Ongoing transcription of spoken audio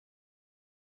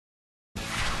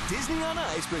Disney on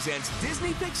Ice presents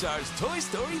Disney Pixar's Toy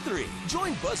Story 3.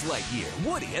 Join Buzz Lightyear,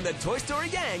 Woody, and the Toy Story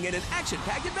gang in an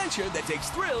action-packed adventure that takes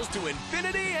thrills to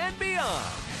infinity and beyond.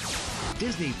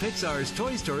 Disney Pixar's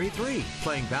Toy Story 3,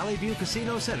 playing Valley View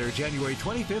Casino Center January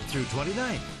 25th through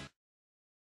 29th.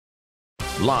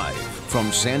 Live from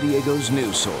San Diego's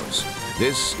news source,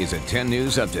 this is a 10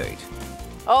 News Update.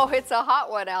 Oh, it's a hot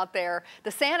one out there.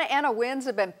 The Santa Ana winds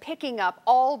have been picking up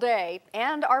all day,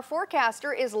 and our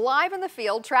forecaster is live in the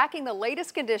field tracking the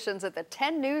latest conditions at the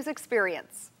 10 News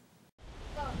Experience.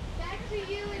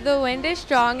 The wind is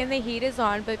strong and the heat is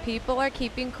on, but people are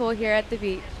keeping cool here at the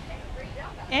beach.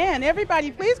 And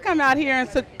everybody, please come out here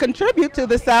and contribute to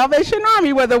the Salvation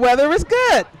Army where the weather is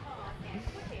good.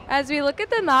 As we look at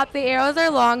the map, the arrows are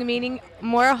long, meaning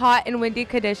more hot and windy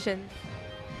conditions.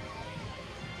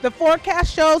 The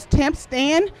forecast shows temps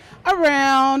stand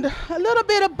around a little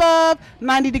bit above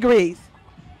 90 degrees.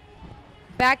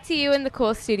 Back to you in the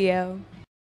cool studio.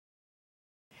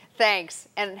 Thanks,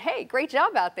 and hey, great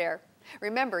job out there.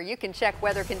 Remember, you can check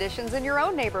weather conditions in your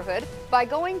own neighborhood by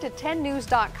going to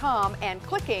 10news.com and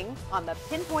clicking on the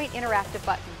Pinpoint Interactive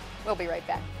button. We'll be right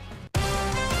back.